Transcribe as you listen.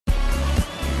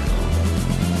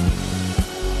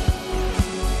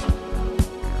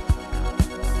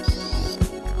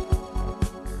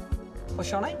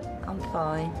Shani? I'm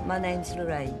fine. My name's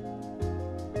Lorraine.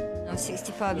 I'm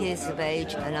 65 years of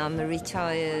age and I'm a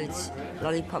retired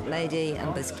lollipop lady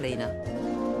and bus cleaner.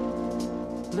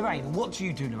 Lorraine, what do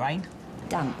you do, Lorraine?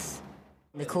 Dance.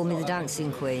 They call me the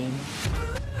dancing queen.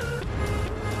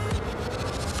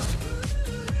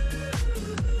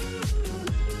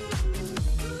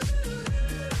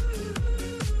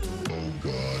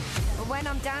 But when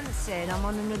I'm dancing, I'm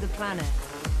on another planet.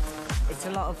 It's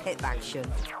a lot of hip action.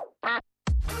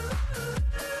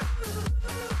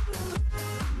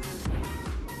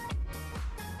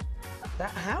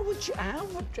 How would you...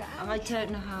 I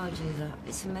don't know how I do that.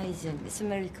 It's amazing. It's a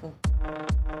miracle.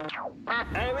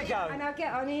 There we go. And I'll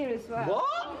get on here as well.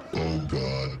 What? Oh,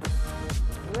 God.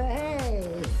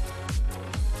 Hey.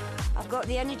 I've got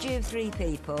the energy of 3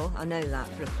 people. I know that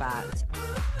for a fact.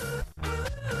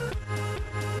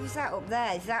 Who's that up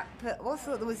there? Is that... I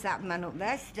thought there was that man up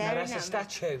there staring at me. No, that's a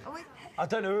statue. Oh, I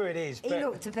don't know who it is, but... he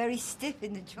looked very stiff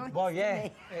in the joints. Well, yeah,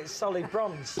 didn't he? it's solid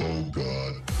bronze. Oh,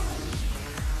 God.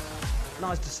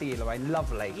 Nice to see you, Lorraine.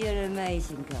 Lovely. You're an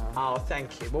amazing girl. Oh,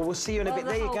 thank you. Well, we'll see you in a bit.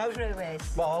 There you go. The whole crew is.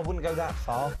 Well, I wouldn't go that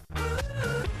far.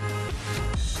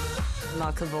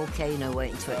 Like a volcano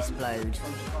waiting to explode.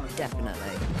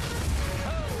 Definitely.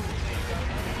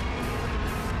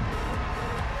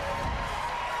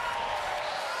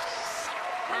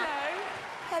 Hello.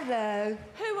 Hello.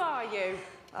 Who are you?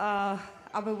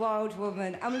 I'm a wild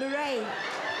woman. I'm Lorraine.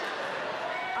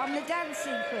 I'm the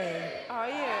dancing queen. Are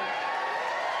you?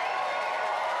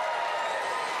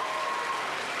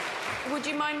 Would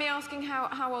you mind me asking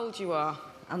how old you are?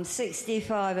 I'm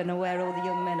 65 and I wear all the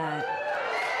young men out.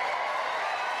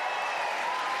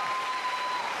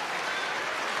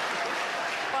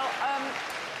 Well,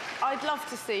 I'd love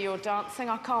to see your dancing.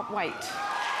 I can't wait.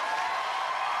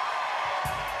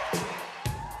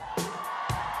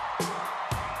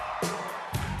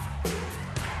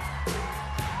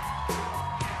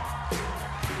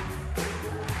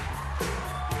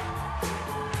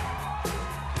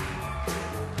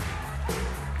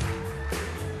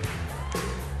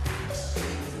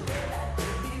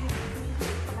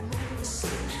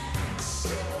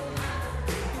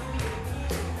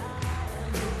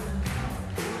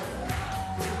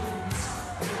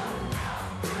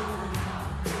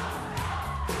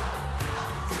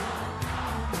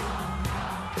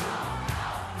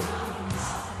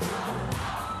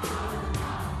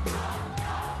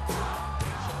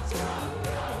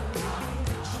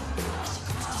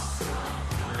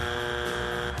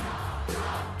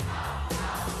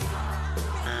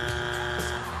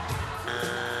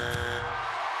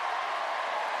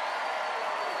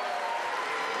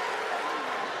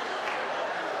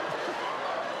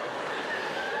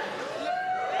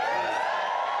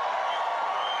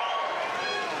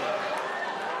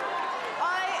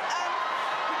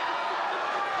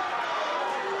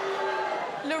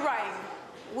 Lorraine,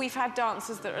 we've had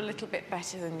dancers that are a little bit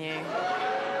better than you.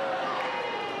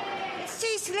 It's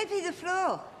too slippy, the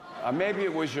floor. Maybe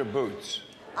it was your boots.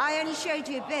 I only showed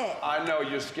you a bit. I know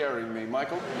you're scaring me,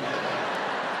 Michael.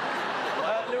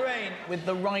 Lorraine, with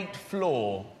the right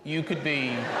floor, you could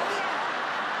be...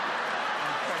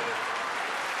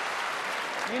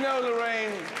 You know,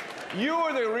 Lorraine, you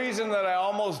were the reason that I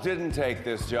almost didn't take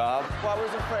this job. Well, I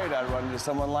was afraid I'd run into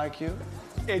someone like you.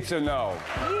 It's a no.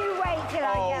 You wait till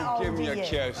I get older. Give me a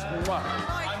kiss. Mwah.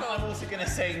 I'm also going to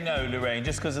say no, Lorraine,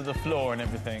 just because of the floor and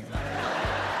everything.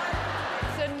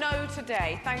 It's a no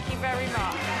today. Thank you very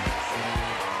much.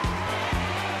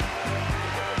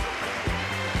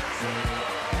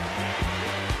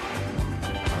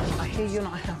 I hear you're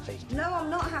not happy. No,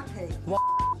 I'm not happy. What?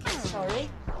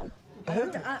 Sorry.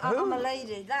 I'm a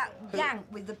lady. That yank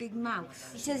with the big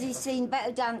mouth. He says he's seen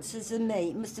better dancers than me.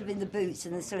 It must have been the boots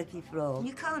and the slippy floor.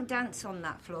 You can't dance on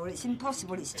that floor. It's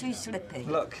impossible. It's too slippy.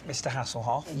 Look, Mr.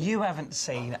 Hasselhoff, you haven't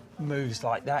seen moves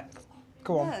like that.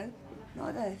 Go on. No,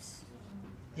 not this.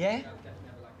 Yeah?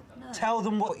 No. Tell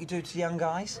them what you do to young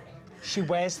guys. She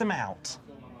wears them out.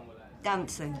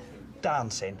 Dancing.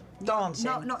 Dancing.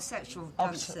 Dancing. Not sexual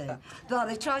dancing. Well,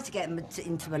 they tried to get them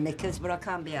into my knickers, but I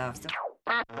can't be asked.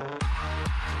 I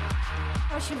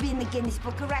should be in the Guinness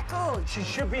Book of Records. She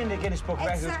should be in the Guinness Book of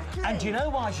Records. Exactly. And do you know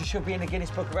why she should be in the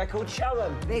Guinness Book of Records? Show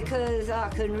them. Because I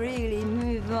can really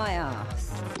move my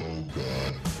ass. Oh,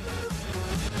 God.